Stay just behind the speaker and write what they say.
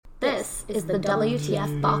This is the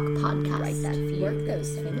WTF Bach podcast. Right, that work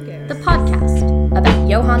those fingers. The podcast about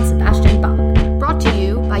Johann Sebastian Bach, brought to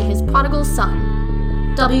you by his prodigal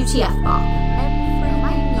son, WTF Bach.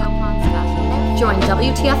 Join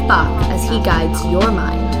WTF Bach as he guides your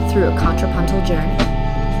mind through a contrapuntal journey.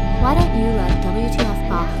 Why don't you let WTF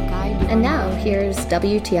Bach guide you? And now, here's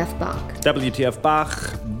WTF Bach. WTF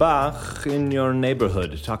Bach, Bach in your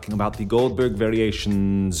neighborhood, talking about the Goldberg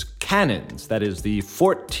Variations Canons. That is the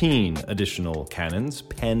 14 additional canons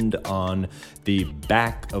penned on the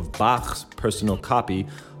back of Bach's personal copy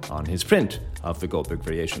on his print of the Goldberg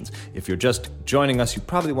Variations. If you're just joining us, you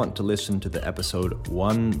probably want to listen to the episode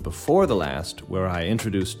one before the last, where I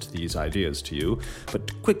introduced these ideas to you. But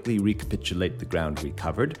to quickly recapitulate the ground we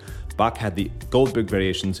covered, Bach had the Goldberg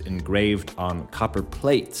Variations engraved on copper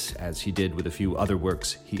plates, as he did with a few other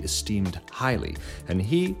works he esteemed highly. And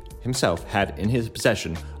he himself had in his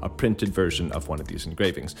possession a printed version of one of these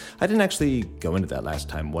engravings. I didn't actually go into that last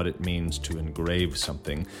time, what it means to engrave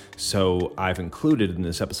something, so I've included in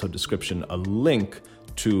this episode description a link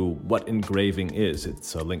to what engraving is.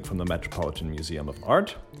 It's a link from the Metropolitan Museum of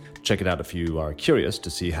Art. Check it out if you are curious to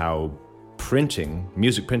see how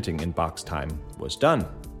music printing in Bach's time was done.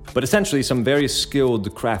 But essentially, some very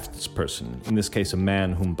skilled craftsperson, in this case a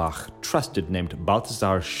man whom Bach trusted, named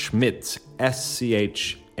Balthasar Schmitz,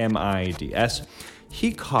 Schmids,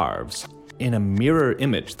 he carves in a mirror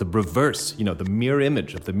image, the reverse, the mirror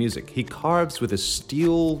image of the music. He carves with a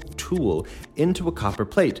steel tool into a copper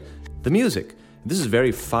plate the music. This is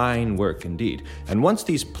very fine work indeed. And once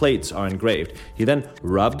these plates are engraved, he then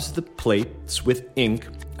rubs the plates with ink,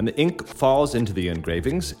 and the ink falls into the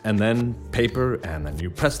engravings, and then paper, and then you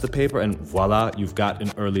press the paper, and voila, you've got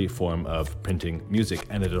an early form of printing music,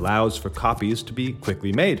 and it allows for copies to be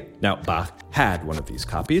quickly made. Now, Bach had one of these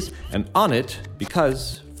copies, and on it,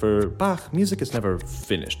 because for Bach, music is never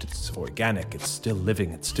finished. It's organic, it's still living,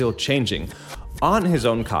 it's still changing. On his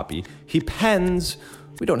own copy, he pens,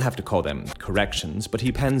 we don't have to call them corrections, but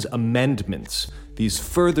he pens amendments, these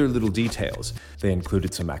further little details. They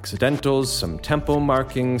included some accidentals, some tempo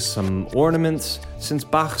markings, some ornaments. Since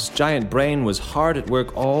Bach's giant brain was hard at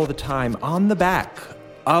work all the time, on the back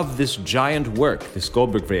of this giant work, this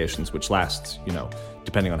Goldberg Variations, which lasts,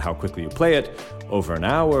 depending on how quickly you play it, over an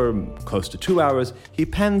hour, close to 2 hours, he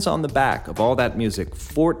pens on the back of all that music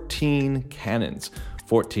 14 canons.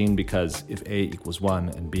 14 because if A equals 1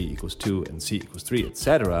 and B equals 2 and C equals 3,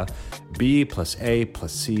 etc., B plus A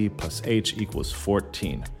plus C plus H equals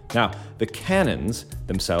 14. Now, the canons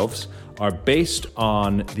themselves are based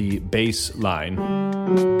on the bass line.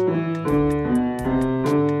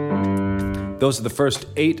 Those are the first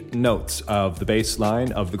 8 notes of the bass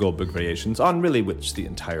line of the Goldberg Variations, on really which the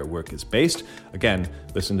entire work is based. Again,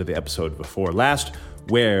 listen to the episode before last,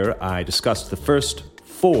 where I discussed the first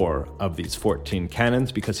 4 of these 14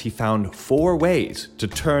 canons, because he found 4 ways to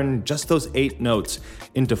turn just those 8 notes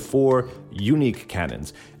into 4 unique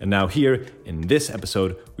canons. And now here, in this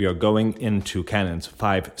episode, we are going into canons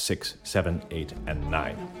 5, 6, 7, 8, and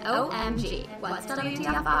 9. OMG, what's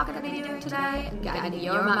WTF Bach going to be doing today? Guiding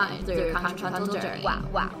your mind through a contrapuntal journey.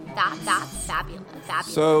 Wow, that's fabulous.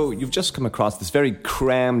 So, you've just come across this very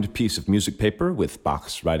crammed piece of music paper with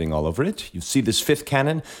Bach's writing all over it. You see this 5th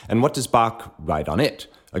canon, and what does Bach write on it?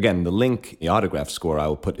 Again, the link, the autograph score, I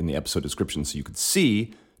will put in the episode description so you could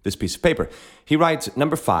see this piece of paper. He writes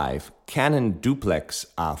number 5, Canon Duplex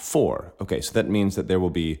A4. Okay, so that means that there will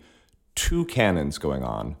be 2 canons going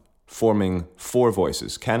on, forming 4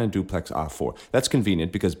 voices. Canon Duplex A4. That's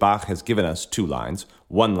convenient because Bach has given us 2 lines.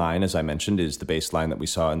 One line, as I mentioned, is the bass line that we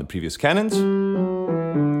saw in the previous canons.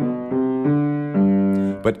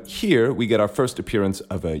 But here we get our first appearance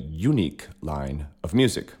of a unique line of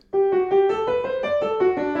music.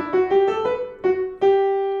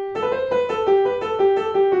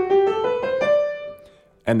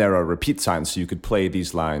 And there are repeat signs, so you could play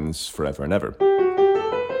these lines forever and ever.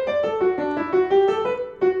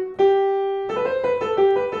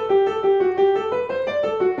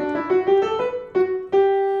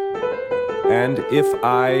 And if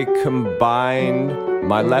I combine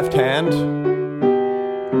my left hand,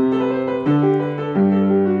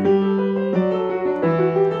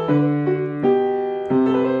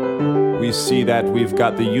 we see that we've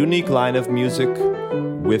got the unique line of music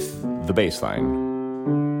with the bass line.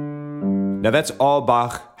 Now that's all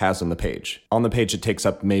Bach has on the page. On the page it takes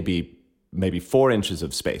up maybe 4 inches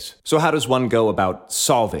of space. So how does one go about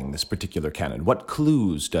solving this particular canon? What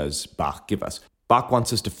clues does Bach give us? Bach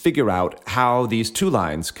wants us to figure out how these two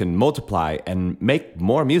lines can multiply and make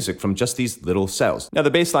more music from just these little cells. Now,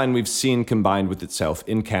 the bass line we've seen combined with itself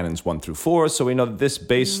in Canons 1 through 4, so we know that this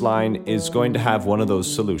bass line is going to have one of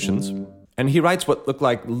those solutions. And he writes what look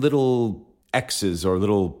like little X's or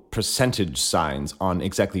little percentage signs on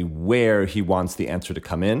exactly where he wants the answer to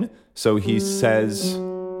come in. So he says,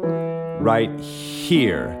 right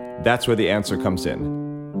here, that's where the answer comes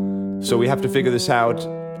in. So we have to figure this out,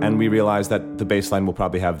 and we realize that the bass line will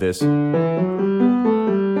probably have this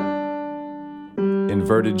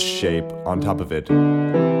inverted shape on top of it.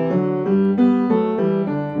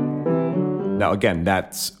 Now again,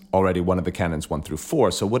 that's already one of the canons 1 through 4,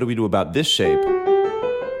 so what do we do about this shape?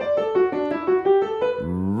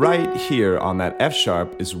 Right here on that F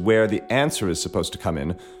sharp is where the answer is supposed to come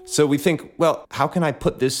in. So we think, well, how can I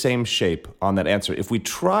put this same shape on that answer? If we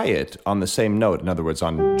try it on the same note, in other words,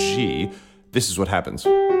 on G, this is what happens.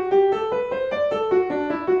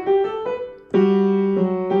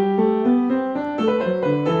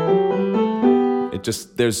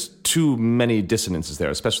 There's too many dissonances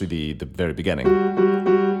there, especially the very beginning.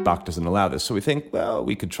 Bach doesn't allow this. So we think, well,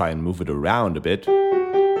 we could try and move it around a bit.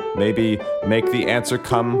 Maybe make the answer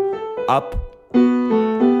come up. I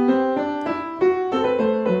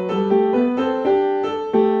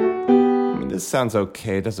mean, this sounds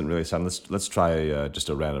okay. It doesn't really sound. Let's try just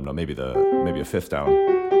a random note. Maybe a fifth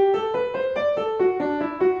down.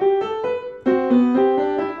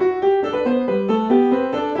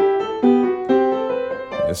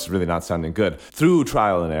 This is really not sounding good. Through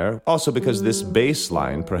trial and error, also because this bass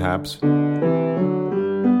line perhaps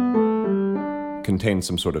contains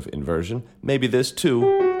some sort of inversion. Maybe this too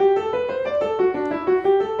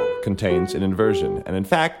contains an inversion. And in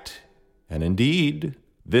fact, and indeed,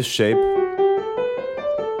 this shape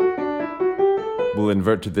will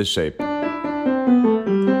invert to this shape.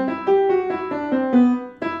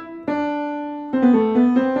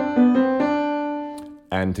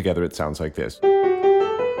 And together it sounds like this.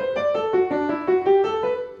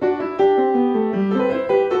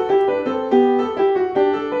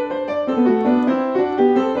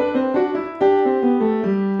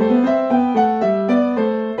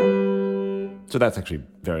 So that's actually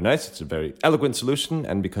very nice. It's a very eloquent solution,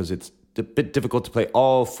 and because it's a bit difficult to play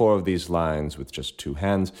all 4 of these lines with just 2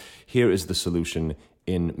 hands, here is the solution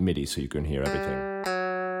in MIDI so you can hear everything.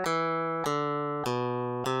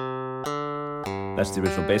 That's the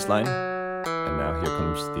original bass line, and now here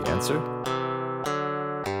comes the answer.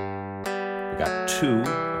 We got 2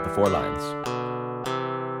 of the 4 lines.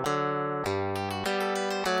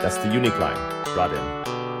 That's the unique line brought in.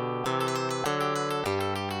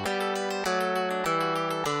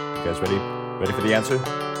 You guys ready? Ready for the answer?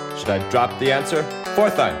 Should I drop the answer?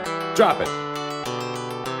 4th line. Drop it.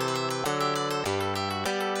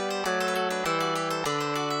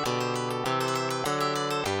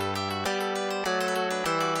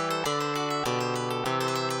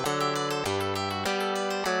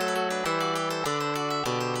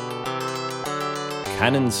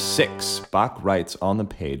 Canon 6. Bach writes on the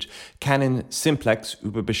page, Canon simplex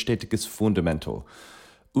über bestätigtes Fundamental.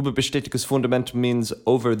 Überbestätigtes Fundamental means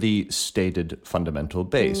over the stated fundamental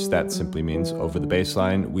bass. That simply means over the bass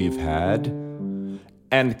line we've had.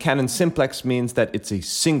 And canon simplex means that it's a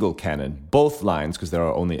single canon. Both lines, because there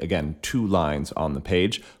are only, again, 2 lines on the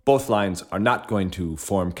page, both lines are not going to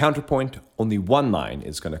form counterpoint. Only one line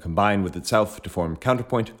is going to combine with itself to form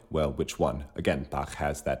counterpoint. Well, which one? Again, Bach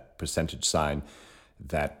has that percentage sign,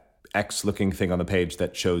 that X-looking thing on the page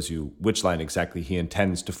that shows you which line exactly he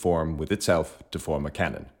intends to form with itself to form a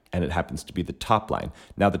canon. And it happens to be the top line.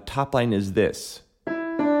 Now, the top line is this.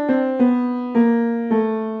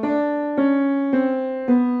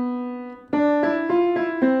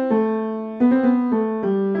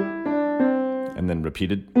 And then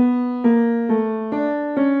repeated.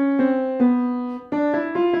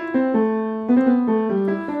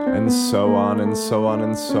 And so on and so on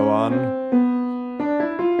and so on.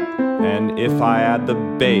 And if I add the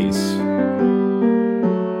bass,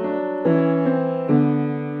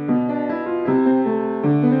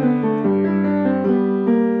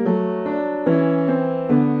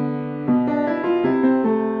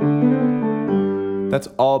 that's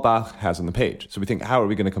all Bach has on the page. So we think, how are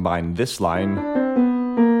we going to combine this line?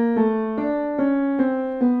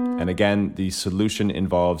 And again, the solution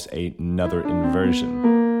involves another inversion.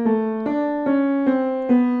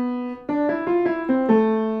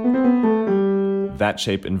 That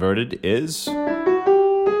shape inverted is...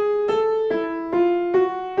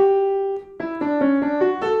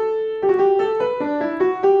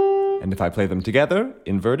 And if I play them together,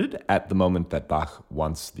 inverted, at the moment that Bach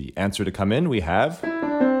wants the answer to come in, we have...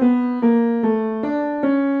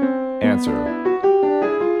 answer.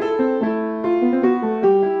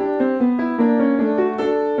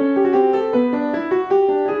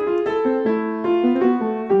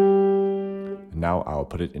 Now I'll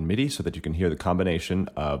put it in MIDI so that you can hear the combination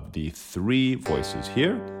of the three voices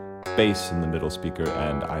here, bass in the middle speaker,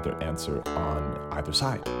 and either answer on either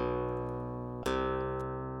side.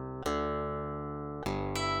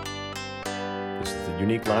 This is the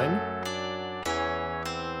unique line.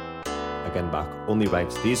 Again, Bach only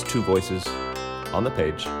writes these two voices on the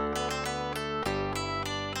page.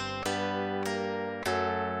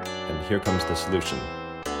 And here comes the solution.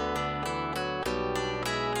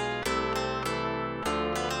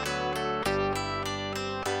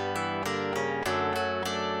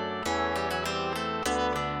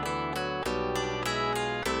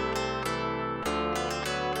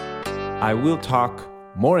 I will talk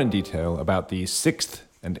more in detail about the 6th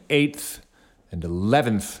and 8th and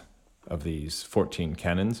 11th of these 14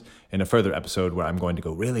 canons in a further episode where I'm going to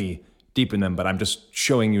go really deep in them, but I'm just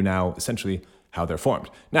showing you now essentially how they're formed.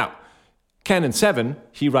 Now, Canon 7,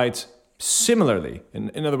 he writes similarly.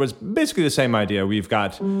 In other words, basically the same idea. We've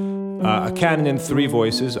got a canon in three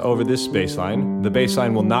voices over this bass line. The bass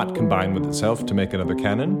line will not combine with itself to make another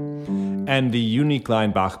canon. And the unique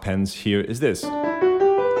line Bach pens here is this.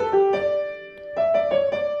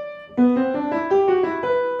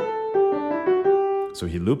 So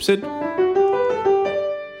he loops it.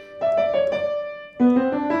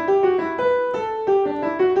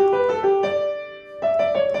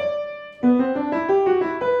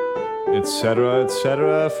 Etc.,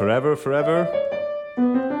 etc., forever, forever.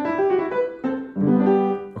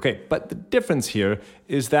 Okay, but the difference here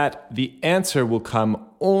is that the answer will come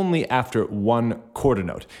only after one quarter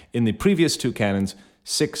note. In the previous two canons,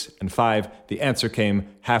 6 and 5, the answer came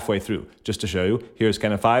halfway through. Just to show you, here's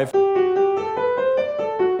canon 5.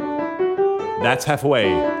 That's halfway.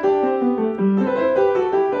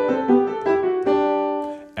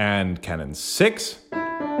 And canon 6.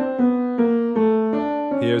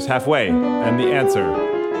 Here's halfway, and the answer.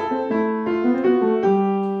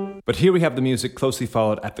 But here we have the music closely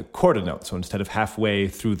followed at the quarter note. So instead of halfway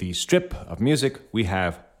through the strip of music, we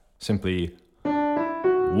have simply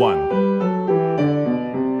 1.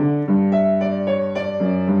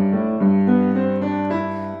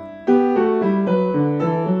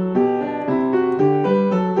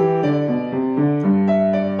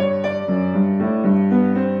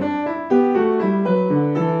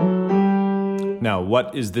 Now,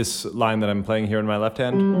 what is this line that I'm playing here in my left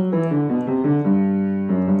hand?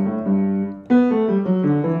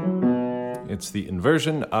 It's the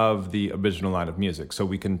inversion of the original line of music. So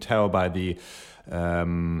we can tell by the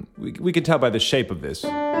we can tell by the shape of this.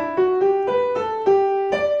 There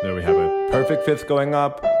we have a perfect fifth going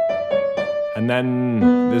up, and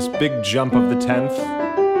then this big jump of the 10th.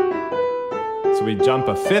 So we jump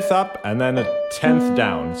a fifth up and then a 10th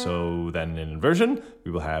down. So then in inversion, we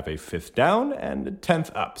will have a fifth down and a 10th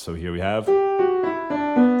up. So here we have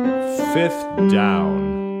fifth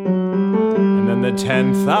down and then the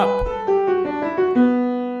 10th up.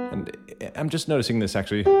 And I'm just noticing this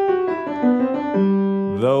actually.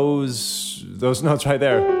 Those notes right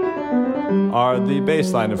there are the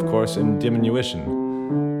bass line, of course, in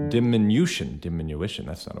diminution. Diminution,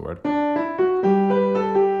 that's not a word.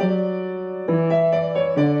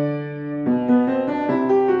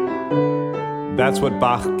 That's what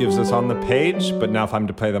Bach gives us on the page, but now if I'm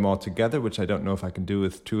to play them all together, which I don't know if I can do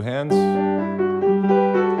with two hands.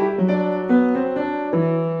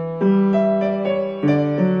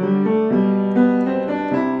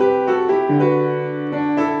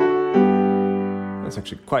 That's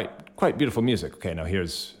actually quite beautiful music. Okay, now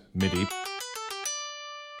here's MIDI.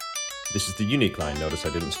 This is the unique line. Notice I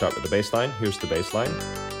didn't start with the bass line. Here's the bass line.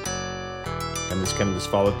 And this canon is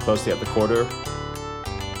followed closely at the quarter.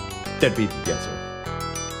 Deadbeat the answer.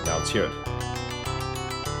 Now let's hear it.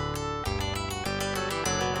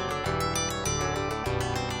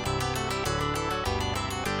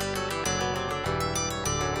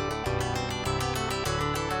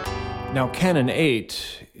 Now Canon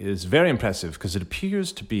 8 is very impressive because it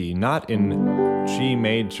appears to be not in G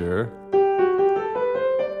major,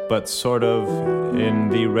 but sort of in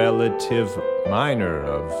the relative minor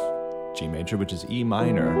of G major, which is E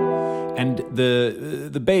minor. And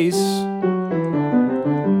the bass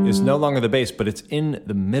is no longer the bass, but it's in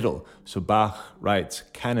the middle. So Bach writes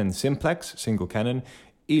canon simplex, single canon,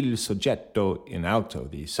 il soggetto in alto,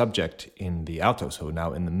 the subject in the alto, so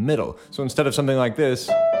now in the middle. So instead of something like this,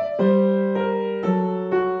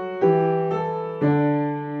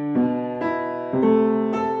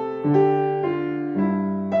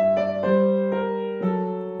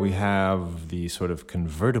 we have the sort of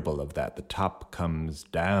convertible of that. The top comes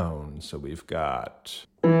down. So we've got...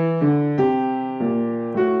 Or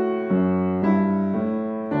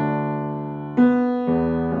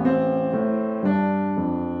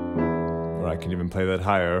I can even play that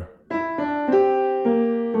higher.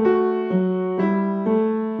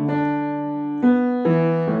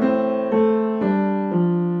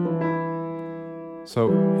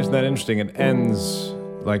 So isn't that interesting? It ends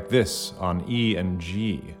like this on E and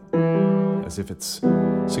G, as if it's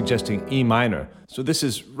suggesting E minor. So this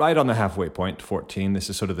is right on the halfway point, 14. This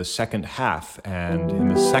is sort of the second half. And in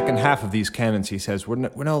the second half of these canons, he says, we're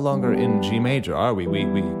no longer in G major, are we? We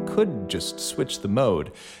could just switch the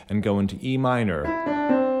mode and go into E minor.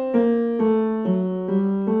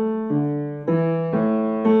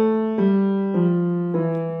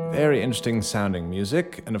 Very interesting sounding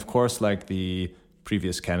music. And of course, like the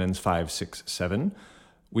previous canons, 5, 6, 7,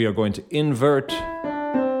 we are going to invert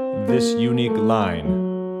this unique line.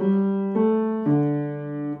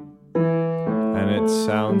 And it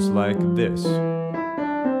sounds like this.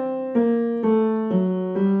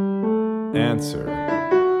 Answer.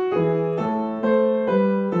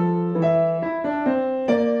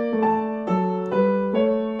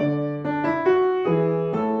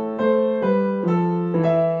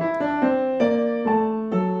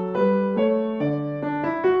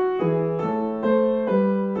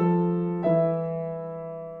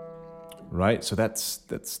 Right, so that's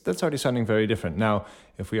already sounding very different. Now,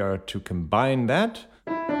 if we are to combine that,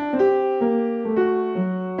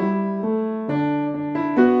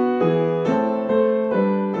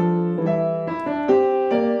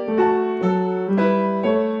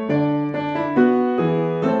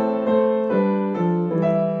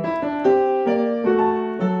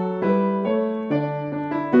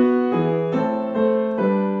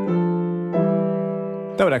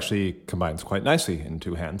 that would actually combines quite nicely in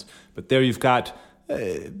two hands. But there you've got,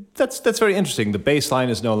 that's very interesting. The bass line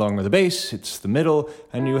is no longer the bass, it's the middle,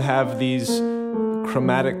 and you have these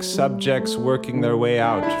chromatic subjects working their way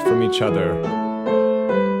out from each other.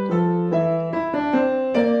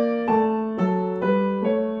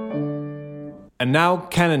 And now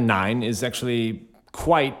Canon 9 is actually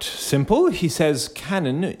quite simple. He says,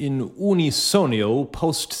 Canon in unisonio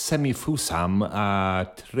post semifusam a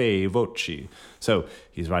tre voci. So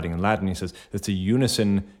he's writing in Latin. He says it's a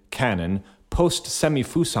unison canon. Post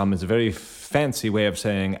semifusam is a very fancy way of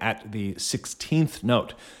saying at the 16th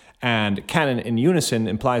note. And canon in unison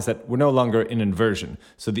implies that we're no longer in inversion.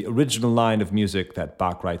 So the original line of music that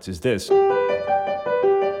Bach writes is this.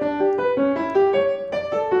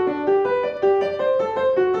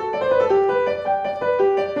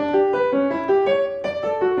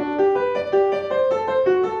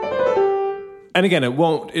 And again, it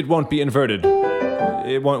won't be inverted.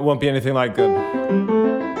 It won't be anything like that.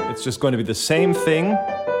 It's just going to be the same thing.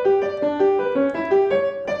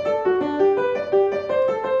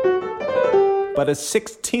 But a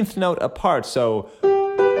 16th note apart, so... I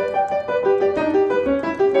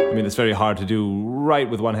mean, it's very hard to do right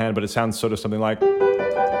with one hand, but it sounds sort of something like...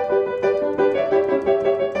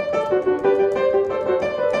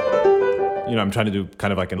 You know, I'm trying to do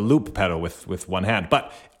kind of like a loop pedal with one hand,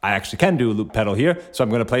 but I actually can do a loop pedal here, so I'm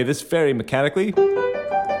going to play this very mechanically.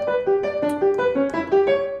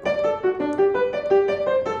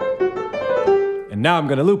 And now I'm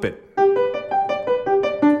going to loop it.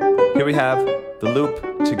 Here we have the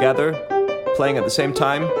loop together, playing at the same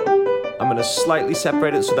time. I'm going to slightly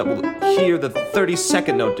separate it so that we'll hear the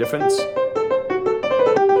 32nd note difference.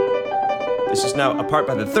 This is now apart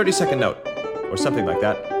by the 32nd note, or something like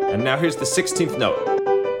that. And now here's the 16th note.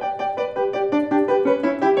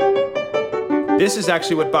 This is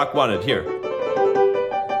actually what Bach wanted here.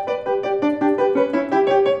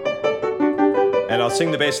 And I'll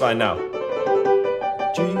sing the bass line now.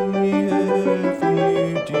 G, F, E,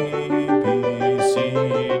 D, B, C,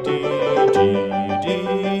 D, G, D,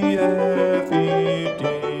 F, E, D,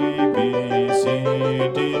 B, C,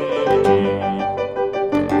 D, G.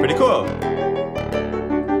 Pretty cool.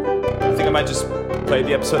 I think I might just play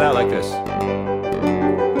the episode out like this.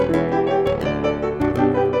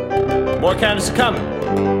 More canons to come.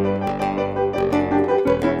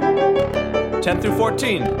 10 through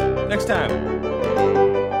 14. Next time.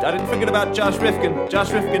 I didn't forget about Josh Rifkin.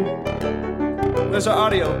 Josh Rifkin. Where's our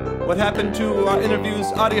audio? What happened to our interviews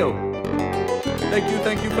audio?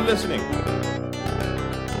 Thank you for listening.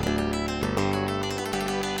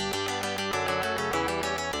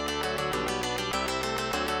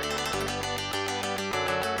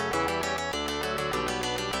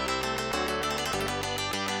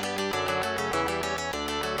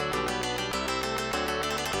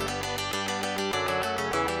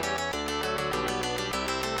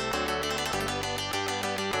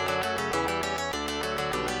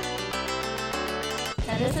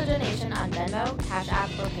 donation on Venmo, Cash App,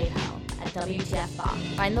 or PayPal at WTF Bach.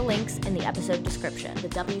 Find the links in the episode description. The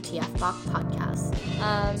WTF Bach podcast.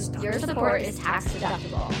 Your support is tax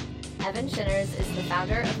deductible. Evan Shinners is the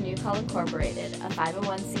founder of New Call Incorporated, a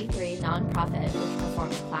 501c3 nonprofit which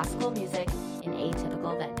performs classical music in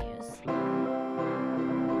atypical venues.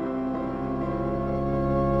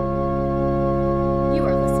 You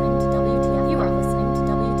are listening to WTF. You are listening to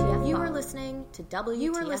WTF. You are listening to WTF.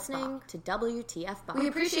 You are listening to WTF Bach. We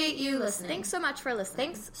appreciate you listening. Thanks so much for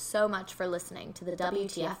listening. Thanks so much for listening to the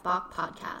WTF Bach podcast.